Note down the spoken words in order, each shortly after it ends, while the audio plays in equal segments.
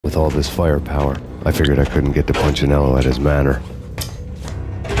With all this firepower, I figured I couldn't get to Punchinello at his manor.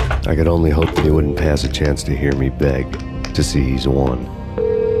 I could only hope that he wouldn't pass a chance to hear me beg to see he's won.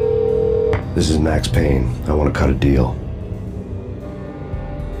 This is Max Payne. I want to cut a deal.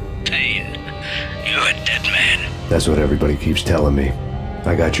 Payne, you're a dead man. That's what everybody keeps telling me.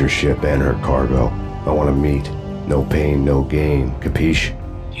 I got your ship and her cargo. I want to meet. No pain, no gain. Capiche?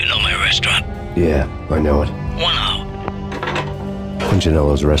 You know my restaurant? Yeah, I know it. 1 hour.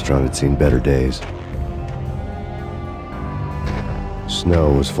 Punchinello's restaurant had seen better days.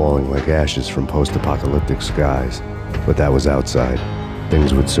 Snow was falling like ashes from post-apocalyptic skies, but that was outside.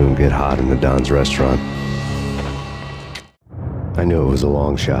 Things would soon get hot in the Don's restaurant. I knew it was a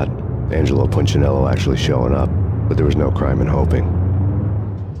long shot, Angelo Punchinello actually showing up, but there was no crime in hoping.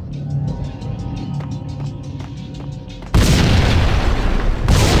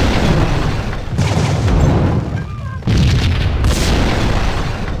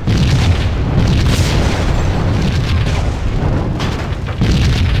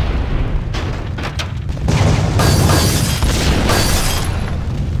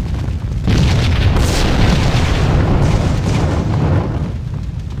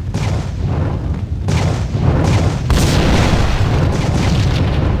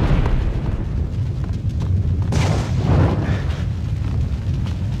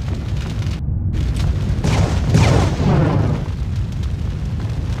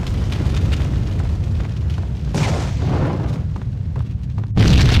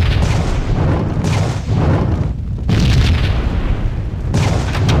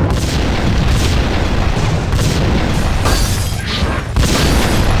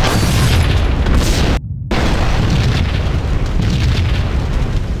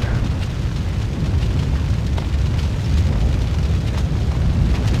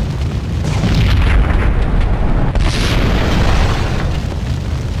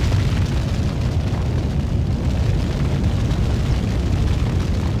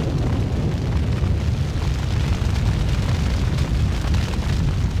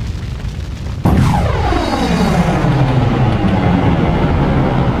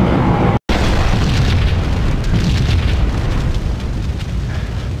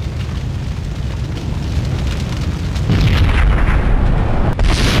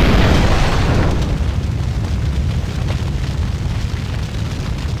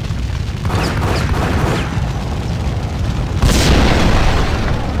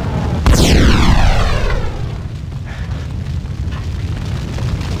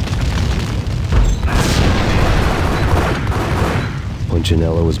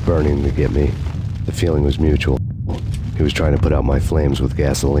 Punchinello was burning to get me. The feeling was mutual. He was trying to put out my flames with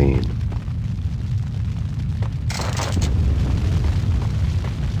gasoline.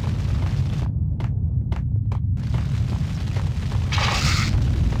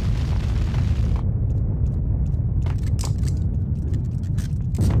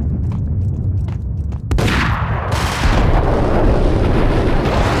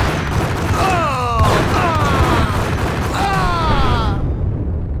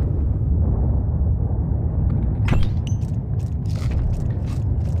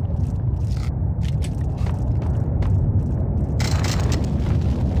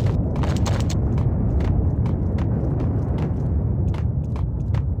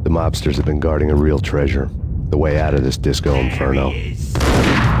 The mobsters have been guarding a real treasure, the way out of this disco inferno.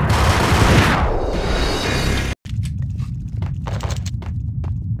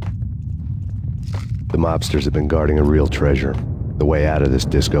 The mobsters have been guarding a real treasure, the way out of this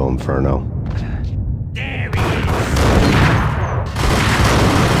disco inferno.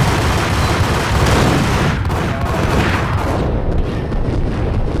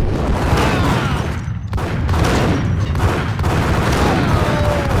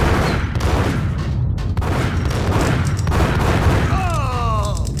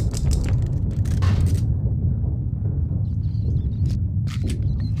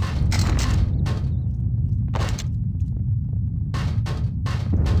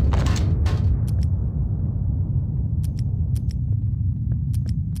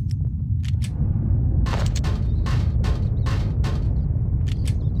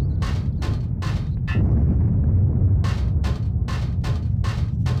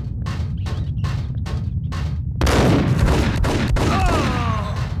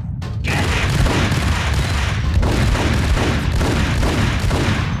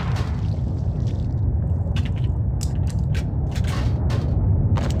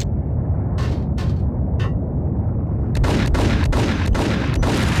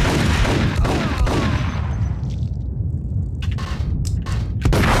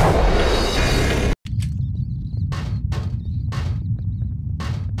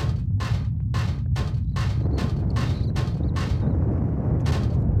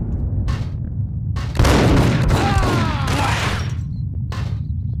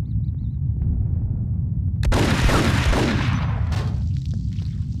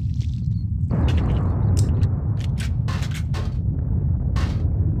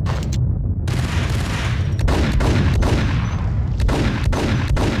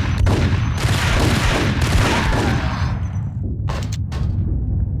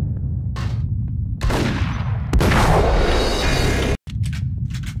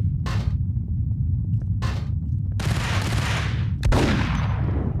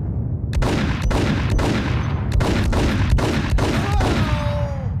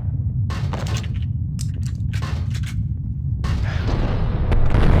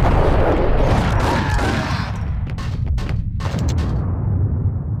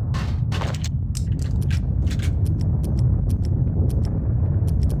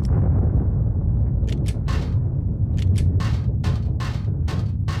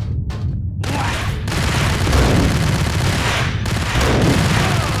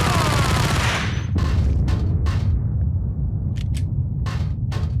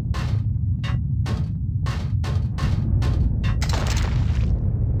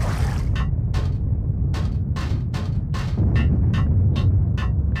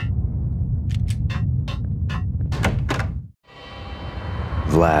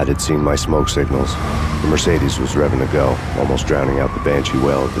 Vlad had seen my smoke signals. The Mercedes was revving to go, almost drowning out the Banshee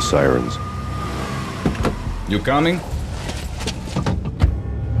wail of the sirens. You coming?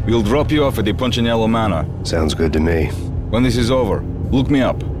 We'll drop you off at the Punchinello Manor. Sounds good to me. When this is over, look me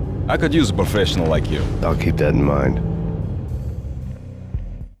up. I could use a professional like you. I'll keep that in mind.